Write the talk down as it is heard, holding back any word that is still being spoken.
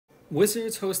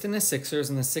Wizards hosting the Sixers,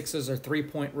 and the Sixers are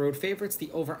 3-point road favorites. The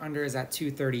over-under is at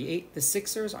 238. The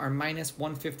Sixers are minus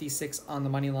 156 on the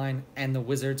money line, and the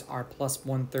Wizards are plus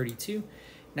 132.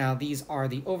 Now, these are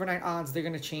the overnight odds. They're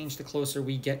going to change the closer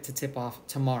we get to tip-off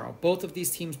tomorrow. Both of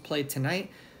these teams played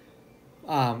tonight.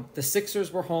 The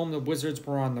Sixers were home. The Wizards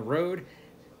were on the road.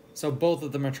 So both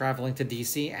of them are traveling to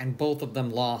D.C., and both of them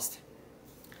lost.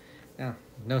 Yeah,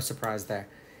 no surprise there.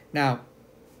 Now,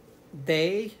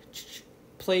 they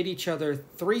played each other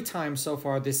 3 times so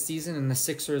far this season, and the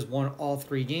Sixers won all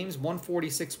 3 games,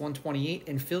 146-128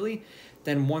 in Philly,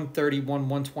 then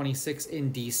 131-126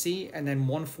 in D.C., and then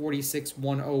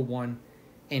 146-101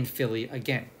 in Philly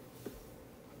again.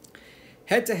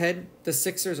 Head-to-head, the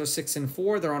Sixers are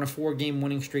 6-4. They're on a 4-game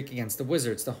winning streak against the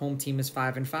Wizards. The home team is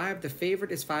 5-5. The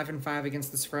favorite is 5-5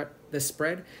 against the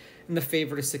spread, and the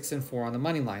favorite is 6-4 on the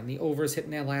money line. The over is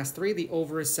hitting their last 3. The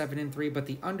over is 7-3, but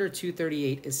the under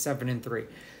 238 is 7-3.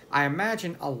 I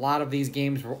imagine a lot of these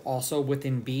games were also with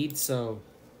Embiid, so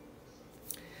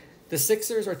the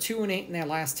Sixers are 2-8 in their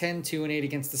last 10, 2-8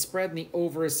 against the spread, and the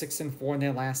over is 6-4 in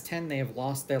their last 10. They have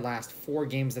lost their last 4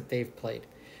 games that they've played.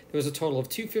 There was a total of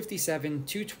 257,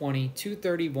 220,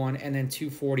 231, and then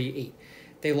 248.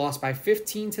 They lost by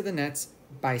 15 to the Nets,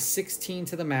 by 16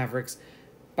 to the Mavericks,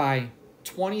 by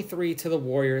 23 to the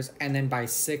Warriors, and then by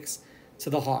 6 to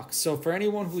the Hawks. So for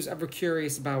anyone who's ever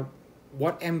curious about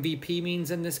what MVP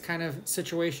means in this kind of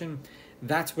situation,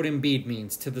 that's what Embiid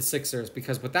means to the Sixers,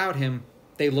 because without him,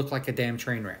 they look like a damn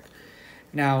train wreck.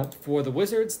 Now, for the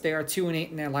Wizards, they are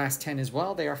 2-8 in their last 10 as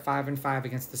well. They are 5-5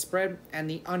 against the spread, and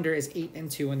the under is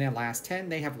 8-2 in their last 10.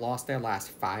 They have lost their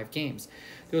last 5 games.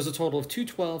 There was a total of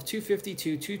 212,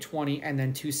 252, 220, and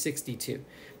then 262.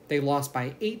 They lost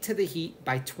by 8 to the Heat,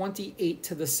 by 28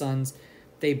 to the Suns.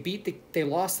 They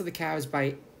lost to the Cavs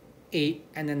by 8,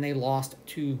 and then they lost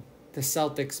to the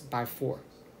Celtics by 4.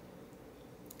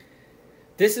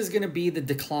 This is going to be the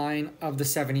decline of the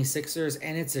 76ers,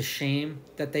 and it's a shame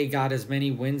that they got as many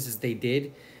wins as they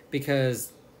did,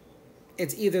 because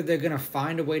it's either they're going to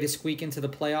find a way to squeak into the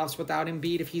playoffs without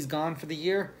Embiid if he's gone for the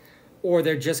year, or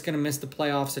they're just going to miss the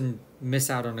playoffs and miss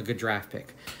out on a good draft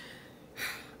pick.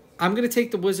 I'm going to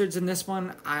take the Wizards in this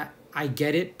one. I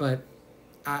get it, but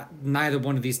neither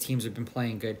one of these teams have been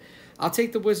playing good. I'll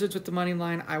take the Wizards with the money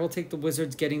line. I will take the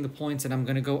Wizards getting the points, and I'm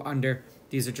going to go under.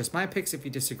 These are just my picks. If you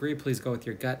disagree, please go with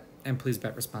your gut, and please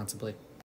bet responsibly.